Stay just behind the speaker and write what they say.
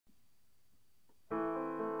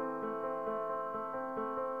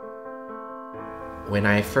When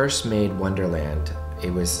I first made Wonderland,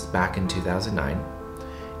 it was back in 2009,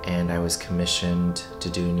 and I was commissioned to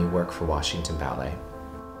do new work for Washington Ballet.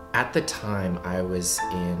 At the time, I was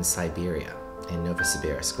in Siberia, in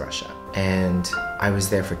Novosibirsk, Russia, and I was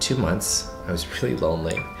there for 2 months. I was really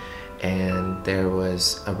lonely, and there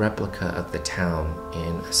was a replica of the town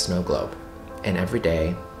in a snow globe. And every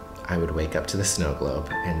day, I would wake up to the snow globe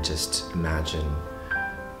and just imagine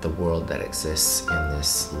the world that exists in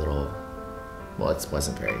this little, well, it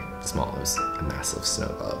wasn't very small, it was a massive snow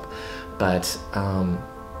globe. But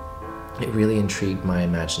it really intrigued my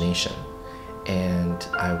imagination, and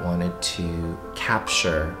I wanted to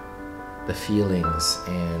capture the feelings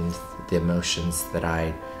and the emotions that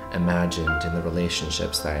I imagined and the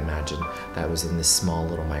relationships that I imagined that was in this small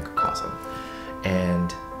little microcosm.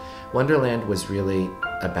 And Wonderland was really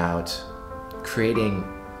about creating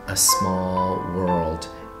a small world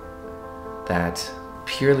that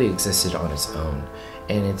purely existed on its own.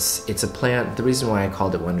 And it's a play on, the reason why I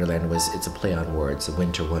called it Wonderland was it's a play on words, a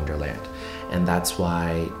winter wonderland. And that's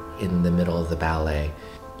why in the middle of the ballet,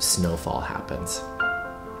 snowfall happens.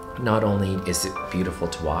 Not only is it beautiful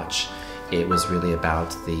to watch, it was really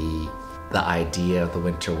about the idea of the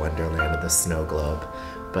winter wonderland of the snow globe,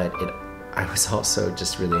 but I was also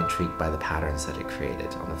just really intrigued by the patterns that it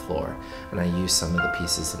created on the floor. And I used some of the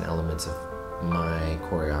pieces and elements of my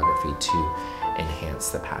choreography to enhance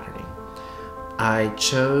the patterning. I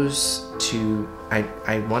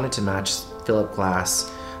wanted to match Philip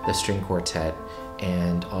Glass, the string quartet,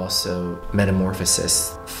 and also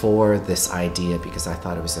Metamorphosis for this idea because I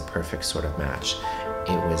thought it was the perfect sort of match.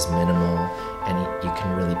 It was minimal, and you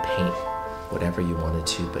can really paint whatever you wanted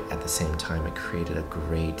to, but at the same time it created a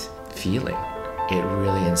great feeling. It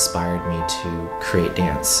really inspired me to create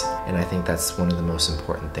dance, and I think that's one of the most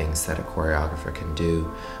important things that a choreographer can do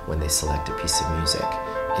when they select a piece of music,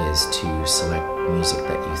 is to select music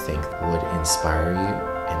that you think would inspire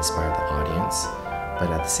you, inspire the audience, but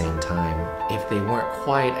at the same time, if they weren't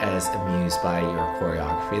quite as amused by your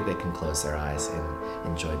choreography, they can close their eyes and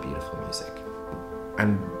enjoy beautiful music.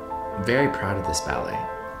 I'm very proud of this ballet.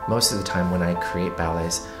 Most of the time when I create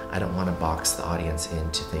ballets, I don't want to box the audience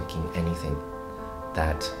into thinking anything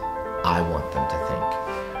that I want them to think.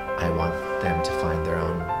 I want them to find their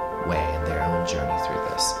own way and their own journey through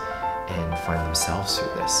this and find themselves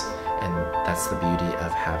through this. And that's the beauty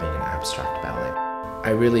of having an abstract ballet.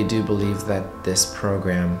 I really do believe that this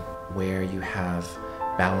program, where you have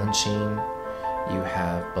Balanchine, you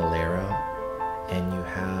have Bolero, and you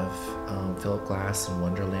have Philip Glass and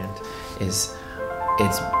Wonderland, it's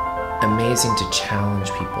amazing to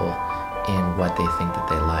challenge people in what they think that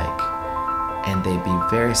they like. And they'd be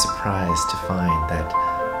very surprised to find that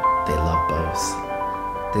they love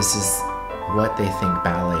both. This is what they think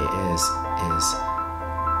ballet is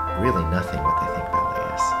really nothing what they think ballet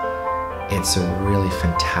is. It's a really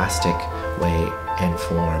fantastic way and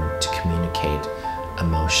form to communicate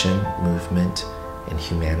emotion, movement, and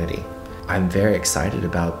humanity. I'm very excited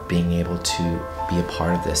about being able to be a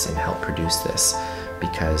part of this and help produce this,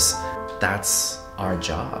 because that's our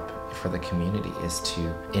job for the community, is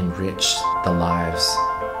to enrich the lives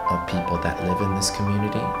of people that live in this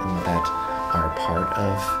community and that are a part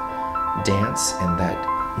of dance, and that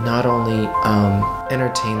not only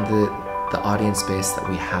entertain the audience base that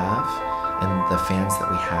we have and the fans that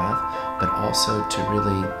we have, but also to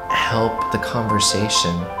really help the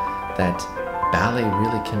conversation that ballet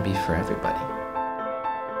really can be for everybody.